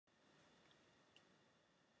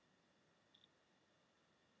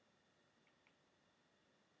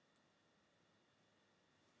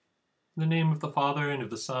In the name of the Father, and of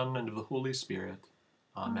the Son, and of the Holy Spirit.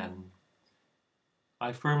 Amen.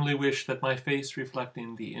 I firmly wish that my face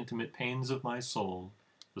reflecting the intimate pains of my soul,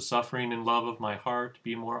 the suffering and love of my heart,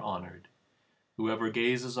 be more honored. Whoever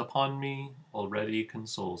gazes upon me already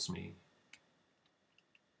consoles me.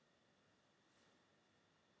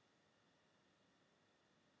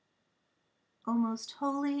 O most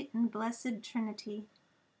holy and blessed Trinity,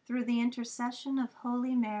 through the intercession of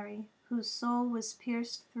Holy Mary, whose soul was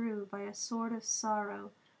pierced through by a sword of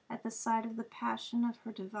sorrow at the sight of the passion of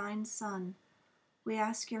her divine Son, we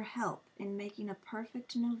ask your help in making a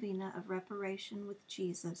perfect novena of reparation with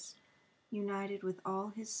Jesus, united with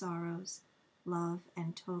all his sorrows, love,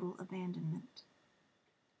 and total abandonment.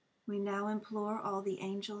 We now implore all the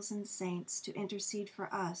angels and saints to intercede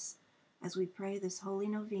for us as we pray this holy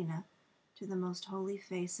novena to the most holy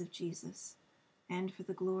face of Jesus, and for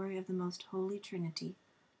the glory of the most holy Trinity,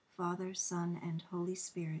 Father, Son, and Holy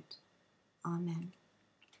Spirit. Amen.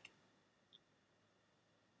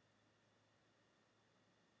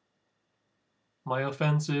 My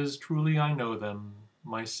offenses, truly I know them.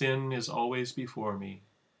 My sin is always before me.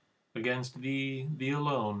 Against thee, thee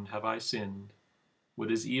alone, have I sinned.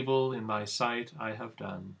 What is evil in thy sight I have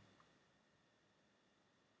done.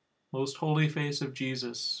 Most holy face of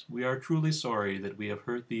Jesus, we are truly sorry that we have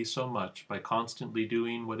hurt thee so much by constantly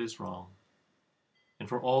doing what is wrong, and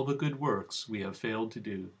for all the good works we have failed to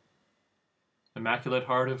do. Immaculate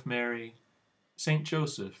Heart of Mary, Saint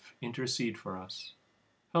Joseph, intercede for us.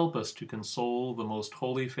 Help us to console the most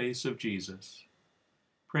holy face of Jesus.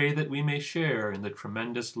 Pray that we may share in the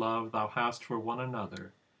tremendous love thou hast for one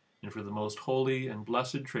another, and for the most holy and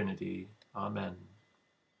blessed Trinity. Amen.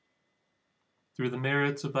 Through the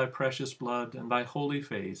merits of thy precious blood and thy holy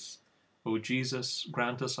face, O Jesus,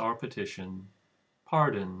 grant us our petition,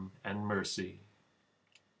 pardon and mercy.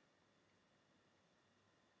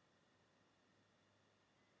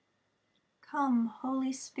 Come,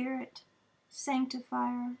 Holy Spirit,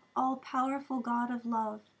 sanctifier, all-powerful God of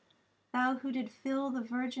love, thou who did fill the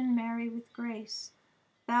Virgin Mary with grace,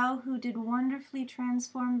 thou who did wonderfully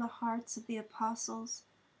transform the hearts of the apostles,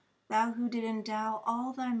 thou who did endow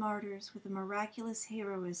all thy martyrs with a miraculous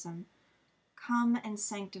heroism, come and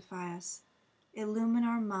sanctify us, illumine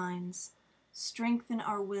our minds, strengthen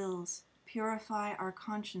our wills, purify our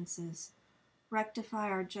consciences, rectify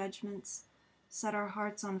our judgments, set our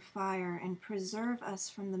hearts on fire, and preserve us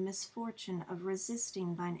from the misfortune of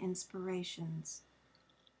resisting thine inspirations.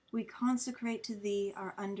 We consecrate to thee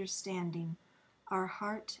our understanding, our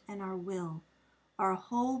heart and our will, our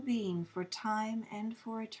whole being for time and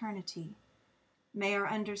for eternity. May our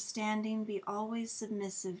understanding be always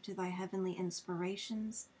submissive to thy heavenly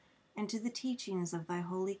inspirations and to the teachings of thy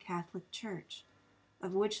holy Catholic Church,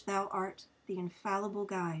 of which thou art the infallible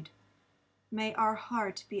guide. May our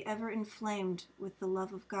heart be ever inflamed with the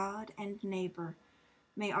love of God and neighbor.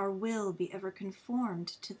 May our will be ever conformed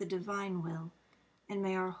to the divine will, and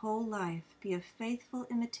may our whole life be a faithful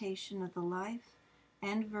imitation of the life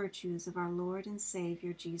and virtues of our Lord and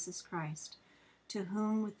Savior Jesus Christ, to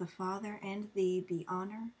whom with the Father and thee be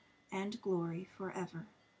honor and glory forever.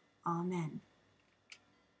 Amen.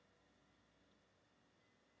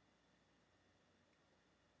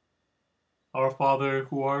 Our Father,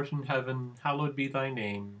 who art in heaven, hallowed be thy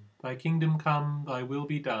name. Thy kingdom come, thy will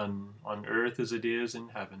be done, on earth as it is in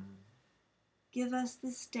heaven. Give us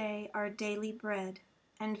this day our daily bread,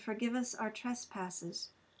 and forgive us our trespasses,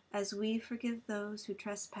 as we forgive those who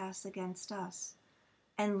trespass against us.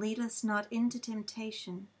 And lead us not into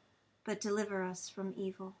temptation, but deliver us from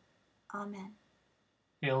evil. Amen.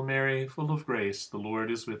 Hail Mary, full of grace, the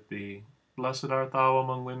Lord is with thee. Blessed art thou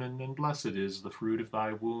among women, and blessed is the fruit of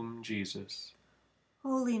thy womb, Jesus.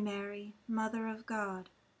 Holy Mary, Mother of God,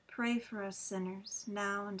 pray for us sinners,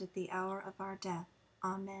 now and at the hour of our death.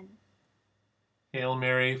 Amen. Hail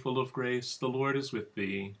Mary, full of grace, the Lord is with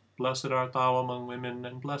thee. Blessed art thou among women,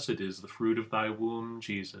 and blessed is the fruit of thy womb,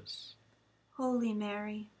 Jesus. Holy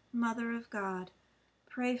Mary, Mother of God,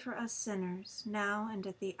 pray for us sinners, now and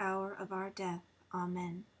at the hour of our death.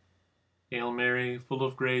 Amen. Hail Mary, full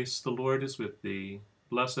of grace, the Lord is with thee.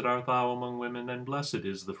 Blessed art thou among women, and blessed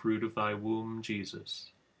is the fruit of thy womb,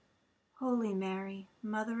 Jesus. Holy Mary,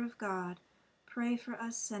 Mother of God, pray for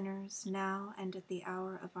us sinners, now and at the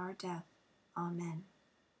hour of our death. Amen.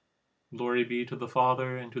 Glory be to the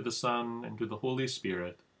Father, and to the Son, and to the Holy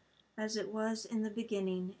Spirit. As it was in the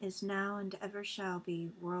beginning, is now, and ever shall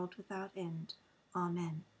be, world without end.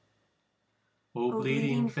 Amen. O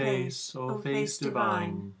bleeding face, O face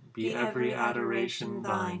divine, be every adoration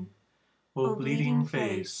thine. O bleeding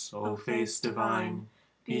face, O face divine,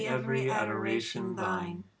 be every adoration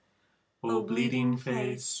thine. O bleeding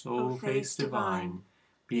face, O face divine,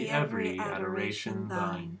 be every adoration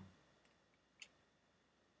thine.